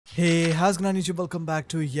Hey, how's it going on YouTube? Welcome back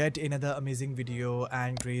to yet another amazing video,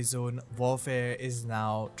 and Gray Zone Warfare is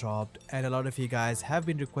now dropped and a lot of you guys have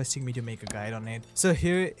been requesting me to make a guide on it. So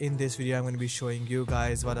here in this video I'm going to be showing you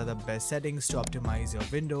guys what are the best settings to optimize your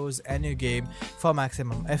windows and your game for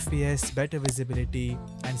maximum FPS, better visibility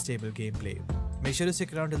and stable gameplay. Make sure to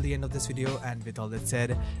stick around till the end of this video, and with all that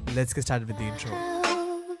said, let's get started with the intro.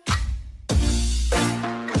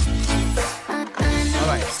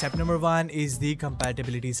 Alright, step number 1 is the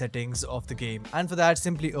compatibility settings of the game, and for that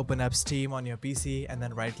simply open up Steam on your PC and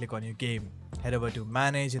then right click on your game. Head over to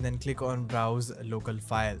manage and then click on browse local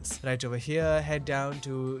files. Right over here, head down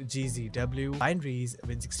to GZW, binaries,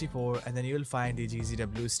 Win64, and then you'll find the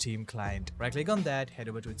GZW Steam client. Right click on that, head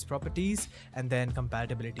over to its properties and then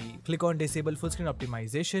compatibility. Click on disable full screen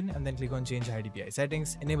optimization and then click on change high DPI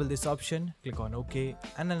settings. Enable this option, click on OK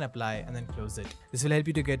and then apply and then close it. This will help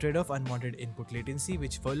you to get rid of unwanted input latency,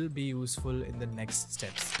 which will be useful in the next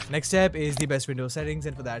steps. Next step is the best Windows settings,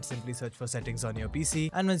 and for that simply search for settings on your PC,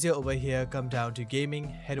 and once you're over here, come down to gaming,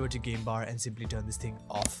 head over to game bar and simply turn this thing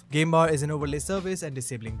off. Game bar is an overlay service and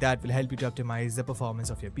disabling that will help you to optimize the performance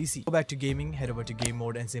of your PC. Go back to gaming, head over to game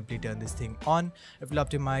mode and simply turn this thing on. It will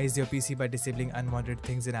optimize your PC by disabling unwanted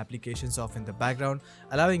things and applications off in the background,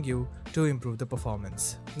 allowing you to improve the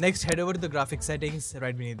performance. Next, head over to the graphics settings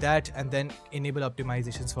right beneath that and then enable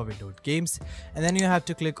optimizations for windowed games, and then you have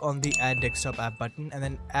to click on the add desktop app button and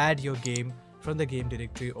then add your game from the game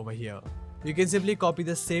directory over here. You can simply copy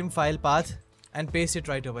the same file path and paste it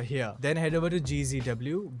right over here. Then head over to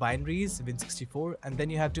GZW, binaries, Win64, and then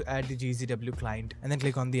you have to add the GZW client and then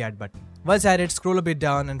click on the add button. Once added, scroll a bit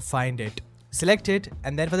down and find it. Select it,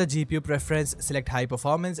 and then for the GPU preference, select high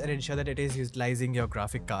performance and ensure that it is utilizing your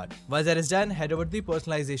graphic card. Once that is done, head over to the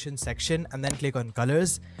personalization section and then click on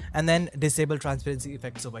colors and then disable transparency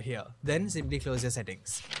effects over here. Then simply close your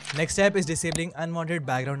settings. Next step is disabling unwanted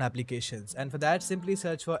background applications, and for that simply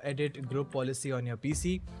search for edit group policy on your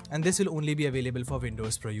PC, and this will only be available for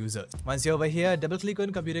Windows Pro users. Once you're over here, double click on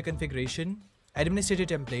computer configuration, administrator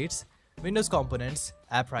templates, Windows components,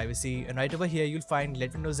 app privacy, and right over here you'll find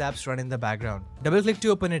let Windows apps run in the background. Double click to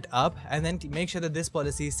open it up and then make sure that this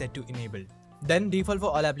policy is set to enable. Then default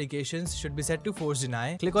for all applications should be set to force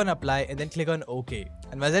deny. Click on apply and then click on OK.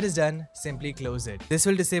 And once that is done, simply close it. This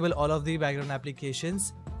will disable all of the background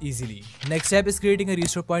applications easily. Next step is creating a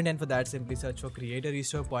restore point, and for that simply search for create a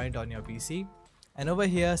restore point on your PC. And over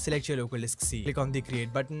here, select your local disk C. Click on the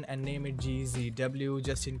create button and name it GZW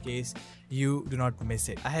just in case you do not miss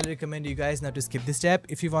it. I highly recommend you guys not to skip this step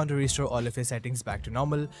if you want to restore all of your settings back to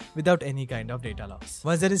normal without any kind of data loss.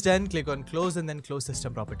 Once that is done, click on close and then close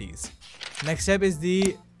system properties. Next step is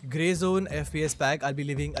the Gray Zone FPS pack. I'll be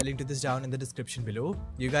leaving a link to this down in the description below.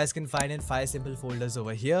 You guys can find in 5 simple folders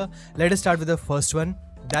over here. Let us start with the first one.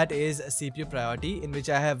 That is CPU priority, in which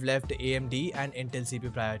I have left AMD and Intel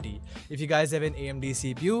CPU priority. If you guys have an AMD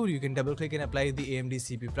CPU, you can double click and apply the AMD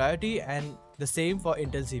CPU priority, and the same for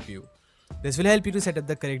Intel CPU. This will help you to set up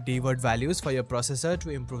the correct DWORD values for your processor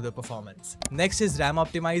to improve the performance. Next is RAM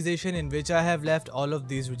optimization, in which I have left all of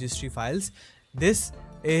these registry files. This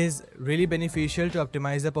is really beneficial to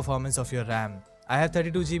optimize the performance of your RAM. I have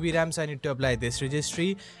 32 GB RAM, so I need to apply this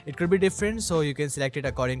registry. It could be different, so you can select it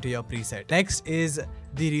according to your preset. Next is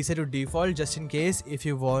the reset to default, just in case if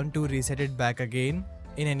you want to reset it back again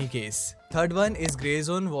in any case. Third one is Gray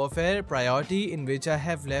Zone Warfare priority, in which I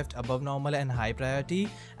have left above normal and high priority,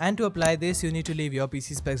 and to apply this you need to leave your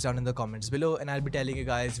PC specs down in the comments below, and I'll be telling you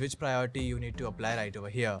guys which priority you need to apply right over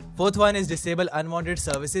here. Fourth one is disable unwanted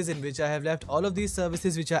services, in which I have left all of these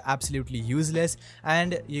services which are absolutely useless,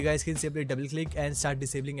 and you guys can simply double click and start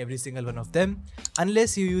disabling every single one of them.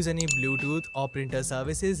 Unless you use any Bluetooth or printer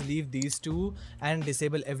services, leave these two and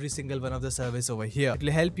disable every single one of the service over here. It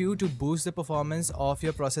will help you to boost the performance of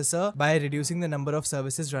your processor by reducing the number of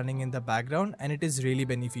services running in the background, and it is really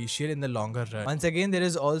beneficial in the longer run. Once again, there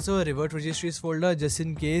is also a revert registries folder just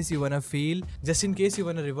in case you wanna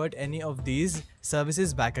revert any of these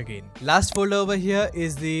services back again. Last folder over here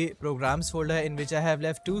is the programs folder, in which I have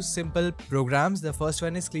left 2 simple programs. The first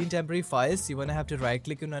one is clean temporary files. You wanna have to right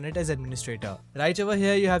click on it as administrator. Right over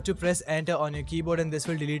here you have to press enter on your keyboard, and this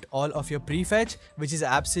will delete all of your prefetch, which is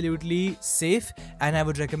absolutely safe, and I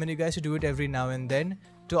would recommend you guys to do it every now and then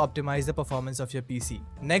to optimize the performance of your PC.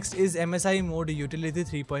 Next is MSI mode utility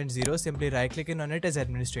 3.0. Simply right click on it as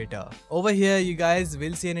administrator. Over here you guys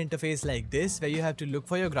will see an interface like this, where you have to look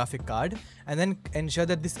for your graphic card and then ensure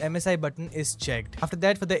that this MSI button is checked. After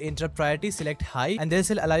that, for the interrupt priority, select high, and this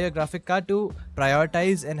will allow your graphic card to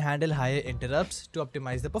prioritize and handle higher interrupts to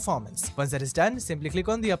optimize the performance. Once that is done, simply click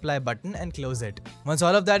on the apply button and close it. Once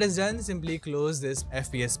all of that is done, simply close this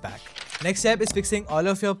FPS pack. Next step is fixing all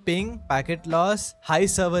of your ping, packet loss, high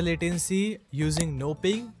server latency using no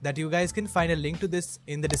ping, that you guys can find a link to this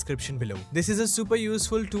in the description below. This is a super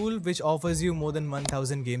useful tool which offers you more than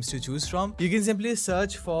 1000 games to choose from. You can simply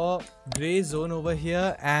search for gray zone over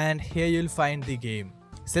here, and here you'll find the game.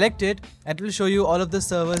 Select it and it will show you all of the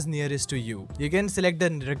servers nearest to you. You can select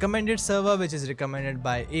the recommended server, which is recommended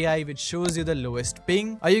by AI, which shows you the lowest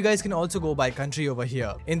ping, or you guys can also go by country over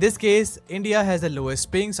here. In this case, India has the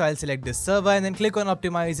lowest ping, so I'll select this server and then click on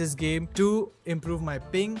optimize this game to improve my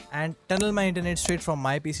ping and tunnel my internet straight from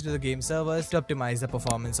my PC to the game servers to optimize the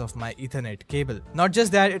performance of my Ethernet cable. Not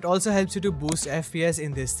just that, it also helps you to boost FPS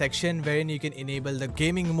in this section, wherein you can enable the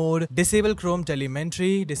gaming mode, disable Chrome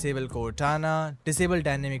telemetry, disable Cortana, disable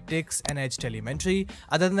dynamic ticks and edge telemetry.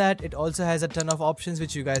 Other than that, it also has a ton of options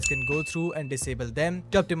which you guys can go through and disable them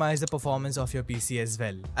to optimize the performance of your PC as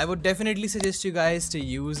well. I would definitely suggest you guys to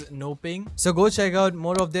use no ping, so go check out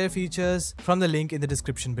more of their features from the link in the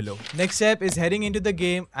description below. Next step is heading into the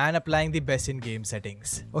game and applying the best in-game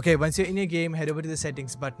settings. Okay, once you're in your game, head over to the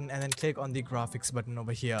settings button and then click on the graphics button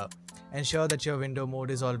over here. Ensure that your window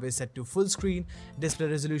mode is always set to full screen, display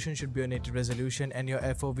resolution should be a native resolution, and your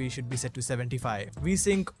FOV should be set to 75.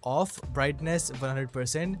 VSync off, brightness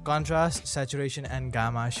 100%, contrast, saturation and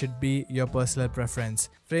gamma should be your personal preference.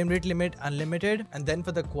 Frame rate limit unlimited, and then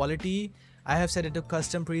for the quality, I have set it to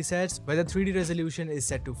custom presets where the 3D resolution is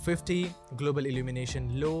set to 50, global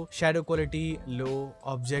illumination low, shadow quality low,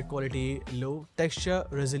 object quality low, texture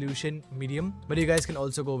resolution medium, but you guys can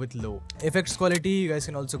also go with low. Effects quality, you guys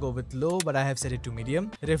can also go with low, but I have set it to medium.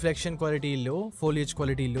 Reflection quality low, foliage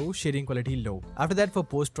quality low, shading quality low. After that, for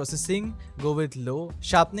post processing, go with low.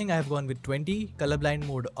 Sharpening, I have gone with 20, colorblind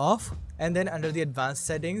mode off. And then under the advanced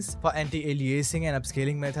settings, for anti-aliasing and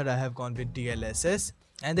upscaling method, I have gone with DLSS.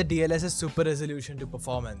 And the DLSS super resolution to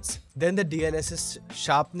performance. Then the DLSS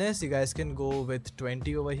sharpness, you guys can go with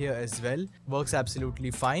 20 over here as well. Works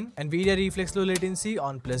absolutely fine. NVIDIA reflex low latency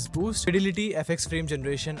on plus boost. Fidelity FX frame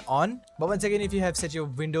generation on. But once again, if you have set your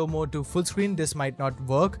window mode to full screen, this might not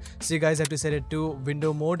work. So you guys have to set it to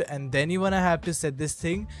window mode, and then you wanna have to set this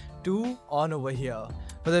thing to on over here.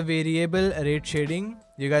 For the variable rate shading,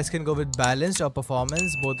 you guys can go with balanced or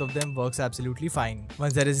performance. Both of them works absolutely fine.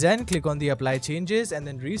 Once that is done, click on the apply changes and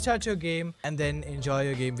then restart your game, and then enjoy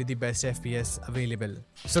your game with the best FPS available.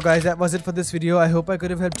 So guys, that was it for this video. I hope I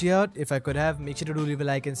could have helped you out. If I could have, make sure to leave a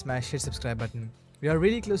like and smash hit subscribe button. We are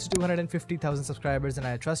really close to 250,000 subscribers and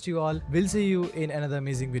I trust you all. We'll see you in another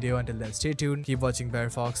amazing video. Until then, stay tuned, keep watching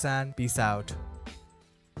Bear Fox, and peace out.